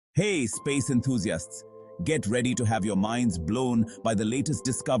Hey, space enthusiasts! Get ready to have your minds blown by the latest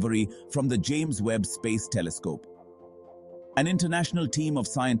discovery from the James Webb Space Telescope. An international team of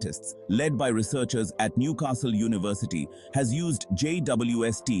scientists, led by researchers at Newcastle University, has used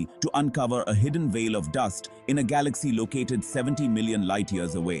JWST to uncover a hidden veil of dust in a galaxy located 70 million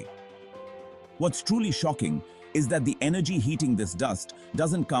light-years away. What's truly shocking is that the energy heating this dust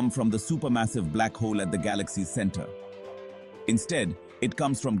doesn't come from the supermassive black hole at the galaxy's center. Instead, it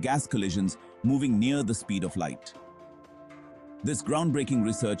comes from gas collisions moving near the speed of light. This groundbreaking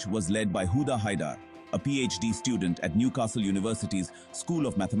research was led by Huda Haidar, a PhD student at Newcastle University's School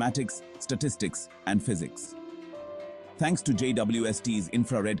of Mathematics, Statistics, and Physics. Thanks to JWST's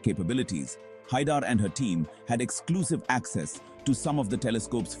infrared capabilities, Haidar and her team had exclusive access to some of the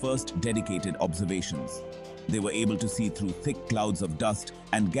telescope's first dedicated observations. They were able to see through thick clouds of dust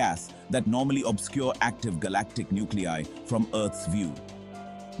and gas that normally obscure active galactic nuclei from Earth's view.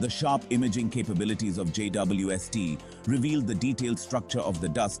 The sharp imaging capabilities of JWST revealed the detailed structure of the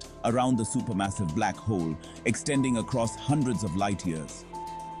dust around the supermassive black hole, extending across hundreds of light-years.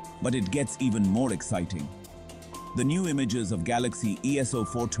 But it gets even more exciting. The new images of galaxy ESO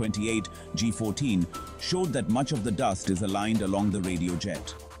 428 G14 showed that much of the dust is aligned along the radio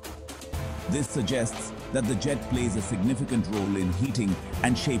jet. This suggests that the jet plays a significant role in heating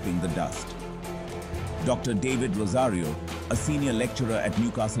and shaping the dust. Dr. David Rosario, a senior lecturer at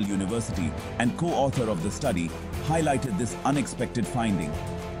Newcastle University and co-author of the study, highlighted this unexpected finding,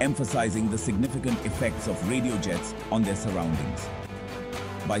 emphasizing the significant effects of radio jets on their surroundings.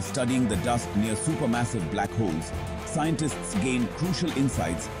 By studying the dust near supermassive black holes, scientists gain crucial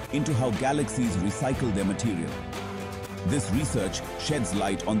insights into how galaxies recycle their material. This research sheds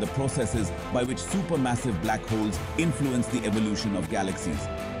light on the processes by which supermassive black holes influence the evolution of galaxies,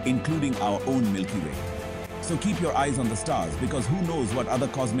 including our own Milky Way. So keep your eyes on the stars, because who knows what other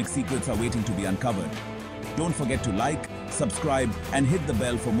cosmic secrets are waiting to be uncovered. Don't forget to like, subscribe, and hit the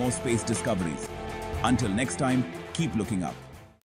bell for more space discoveries. Until next time, keep looking up.